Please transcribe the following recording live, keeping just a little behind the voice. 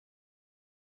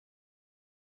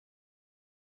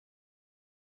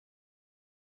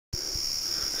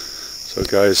So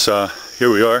guys,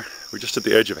 here we are. We're just at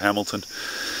the edge of Hamilton.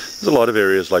 There's a lot of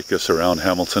areas like this around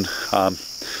Hamilton.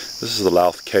 This is the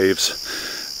Louse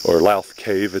Caves, or Louse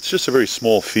Cave. It's just a very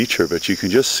small feature, but you can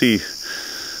just see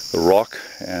the rock,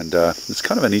 and it's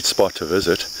kind of a neat spot to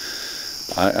visit.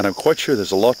 And I'm quite sure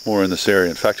there's a lot more in this area.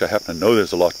 In fact, I happen to know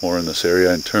there's a lot more in this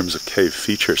area in terms of cave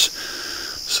features.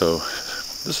 So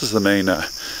this is the main,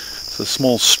 it's a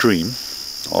small stream.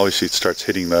 Obviously it starts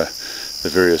hitting the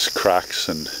various cracks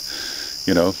and,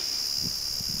 you know,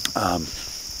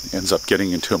 ends up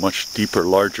getting into a much deeper,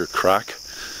 larger crack.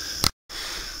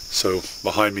 So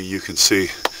behind me you can see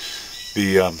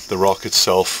the rock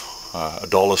itself, a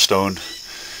dollar stone.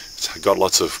 It's got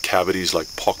lots of cavities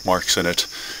like pock marks in it,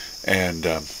 and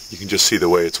you can just see the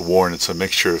way it's worn. It's a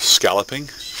mixture of scalloping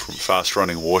from fast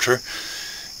running water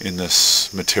in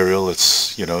this material.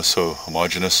 It's, you know, so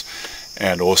homogeneous,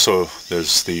 and also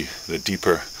there's the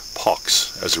deeper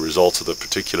pocks as a result of the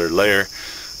particular layer.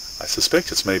 I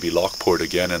suspect it's maybe Lockport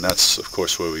again, and that's of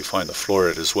course where we find the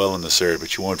fluorite as well in this area,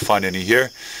 but you won't find any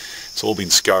here. It's all been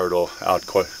scoured out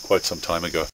quite some time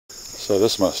ago. So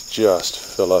this must just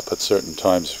fill up at certain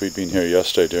times. If we'd been here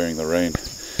yesterday during the rain,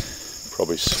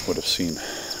 probably would have seen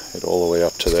it all the way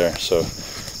up to there. So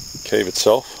the cave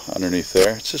itself underneath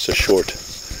there, it's just a short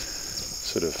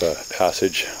sort of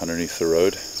passage underneath the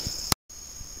road.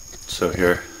 So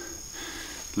here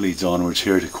leads onwards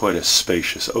here to quite a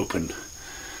spacious open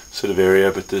sort of area,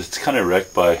 but it's kind of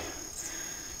wrecked by,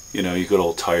 you know, you've got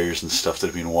old tires and stuff that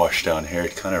have been washed down here.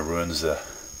 It kind of ruins the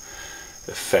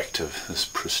effect of this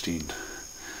pristine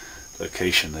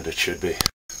location that it should be.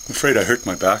 I'm afraid I hurt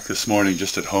my back this morning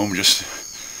just at home, just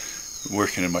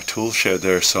working in my tool shed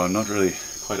there, so I'm not really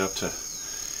quite up to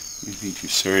anything too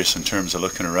serious in terms of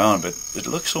looking around, but it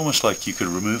looks almost like you could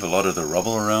remove a lot of the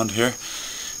rubble around here,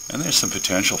 and there's some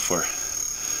potential for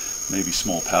maybe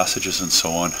small passages and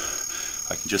so on.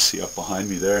 I can just see up behind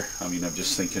me there. I mean, I'm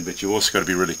just thinking, but you also got to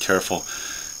be really careful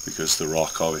because the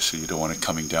rock, obviously, you don't want it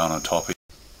coming down on top of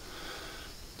you.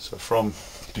 So from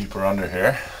deeper under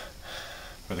here,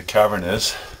 where the cavern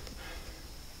is,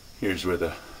 here's where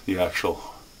the actual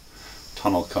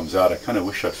tunnel comes out. I kind of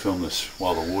wish I'd filmed this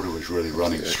while the water was really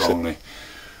running strongly.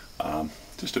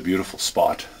 Just a beautiful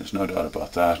spot, there's no doubt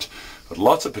about that. But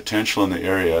lots of potential in the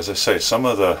area. As I say, some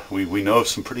of the, we know of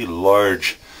some pretty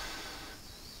large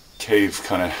cave,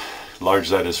 kind of large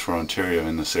that is for Ontario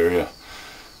in this area.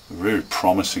 A very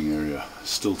promising area,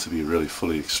 still to be really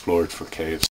fully explored for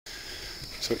caves.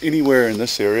 So anywhere in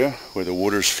this area where the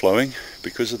water's flowing,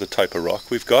 because of the type of rock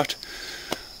we've got,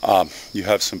 you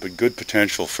have some good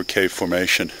potential for cave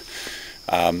formation.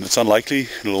 It's unlikely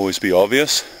it'll always be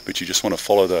obvious, but you just want to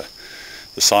follow the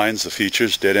signs, the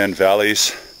features, dead-end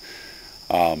valleys,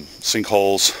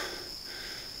 sinkholes,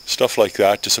 stuff like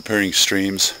that, disappearing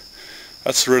streams.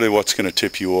 That's really what's going to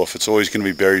tip you off. It's always going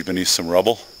to be buried beneath some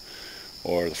rubble,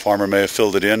 or the farmer may have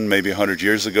filled it in maybe 100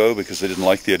 years ago because they didn't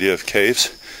like the idea of caves.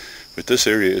 But this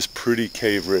area is pretty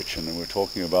cave rich, and then we're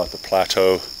talking about the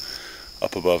Plateau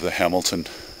up above the Hamilton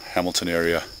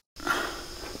area.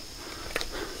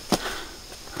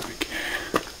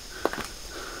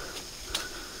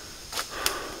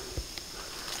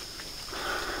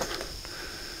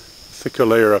 Thicker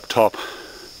layer up top,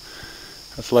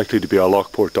 that's likely to be our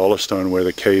Lockport dollarstone, where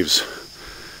the caves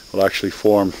will actually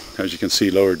form. As you can see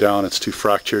lower down, it's too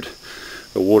fractured.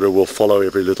 The water will follow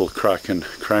every little crack and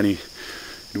cranny.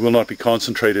 It will not be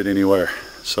concentrated anywhere.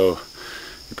 So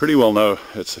you pretty well know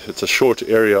it's a short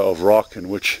area of rock in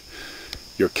which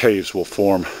your caves will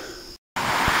form.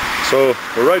 So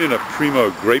we're right in a primo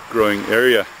grape growing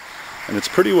area, and it's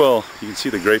pretty well, you can see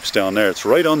the grapes down there. It's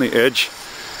right on the edge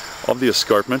of the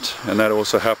escarpment, and that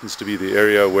also happens to be the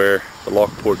area where the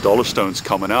Lockport dollarstone's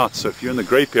coming out. So if you're in the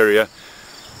grape area,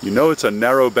 you know it's a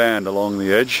narrow band along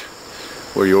the edge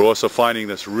where you're also finding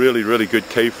this really, really good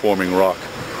cave forming rock.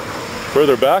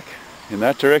 Further back in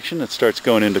that direction, it starts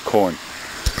going into corn.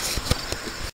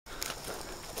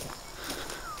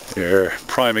 Here,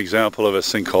 prime example of a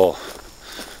sinkhole.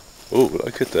 Oh,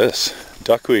 look at this,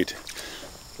 duckweed.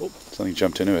 Oh, something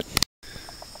jumped into it.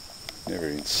 Never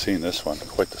even seen this one,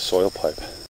 quite the soil pipe.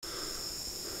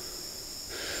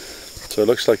 So it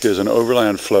looks like there's an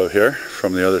overland flow here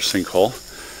from the other sinkhole,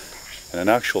 and an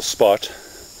actual spot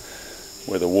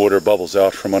where the water bubbles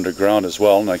out from underground as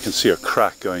well, and I can see a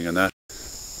crack going in that.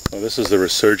 Well, this is the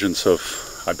resurgence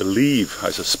of, I believe,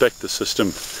 I suspect, the system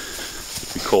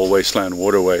that we call Wasteland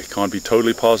Waterway. Can't be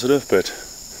totally positive, but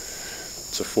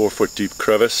it's a 4-foot deep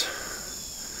crevice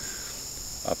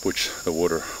up which the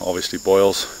water obviously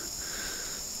boils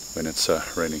when it's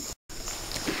raining.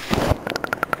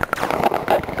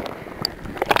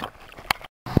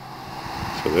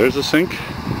 So there's a sink.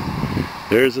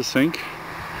 There's a sink.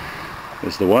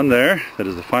 There's the one there that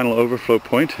is the final overflow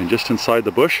point, and just inside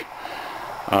the bush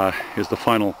is the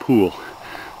final pool.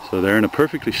 So they're in a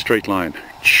perfectly straight line.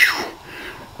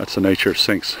 That's the nature of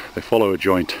sinks. They follow a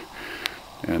joint.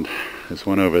 And there's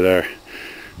one over there.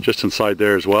 Just inside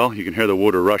there as well. You can hear the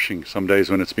water rushing some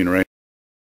days when it's been raining.